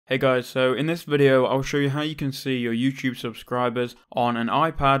Hey guys, so in this video I'll show you how you can see your YouTube subscribers on an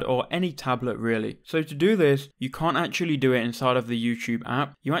iPad or any tablet really. So to do this, you can't actually do it inside of the YouTube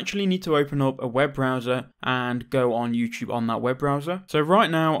app. You actually need to open up a web browser and go on YouTube on that web browser. So right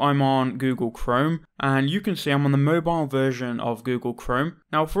now I'm on Google Chrome and you can see I'm on the mobile version of Google Chrome.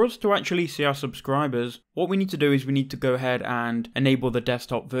 Now for us to actually see our subscribers, what we need to do is we need to go ahead and enable the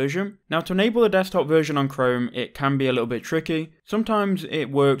desktop version. Now to enable the desktop version on Chrome, it can be a little bit tricky. Sometimes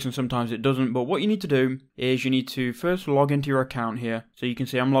it works and sometimes it doesn't, but what you need to do is you need to first log into your account here. So you can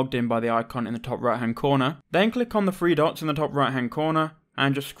see I'm logged in by the icon in the top right hand corner. Then click on the three dots in the top right hand corner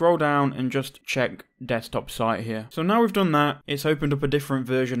and just scroll down and just check desktop site here. So now we've done that, it's opened up a different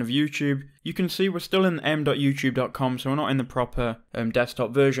version of YouTube. You can see we're still in m.youtube.com, so we're not in the proper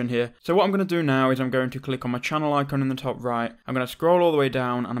desktop version here. So what I'm going to do now is I'm going to click on my channel icon in the top right. I'm going to scroll all the way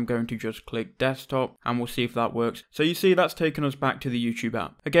down and I'm going to just click desktop and we'll see if that works. So you see that's taken us back to the YouTube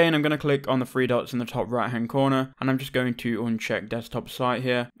app. Again, I'm going to click on the three dots in the top right hand corner and I'm just going to uncheck desktop site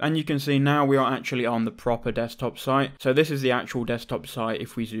here. And you can see now we are actually on the proper desktop site. So this is the actual desktop site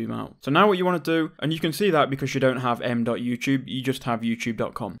if we zoom out. So now what you want to do, and you can see that because you don't have m.youtube, you just have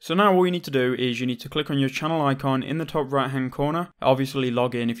youtube.com. So now all you need to do is you need to click on your channel icon in the top right hand corner, obviously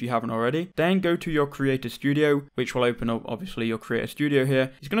log in if you haven't already, then go to your Creator Studio, which will open up obviously your Creator Studio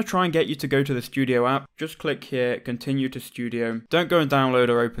here. It's going to try and get you to go to the Studio app. Just click here, continue to Studio. Don't go and download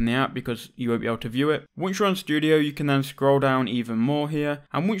or open the app because you won't be able to view it. Once you're on Studio, you can then scroll down even more here,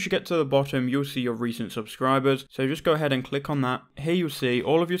 and once you get to the bottom, you'll see your recent subscribers. So just go ahead and click on that. Here you'll see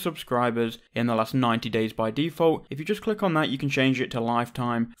all of your subscribers in the last 90 days by default. If you just click on that, you can change it to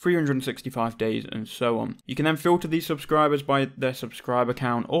lifetime, 365 days, and so on. You can then filter these subscribers by their subscriber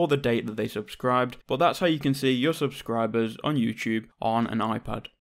count or the date that they subscribed, but that's how you can see your subscribers on YouTube on an iPad.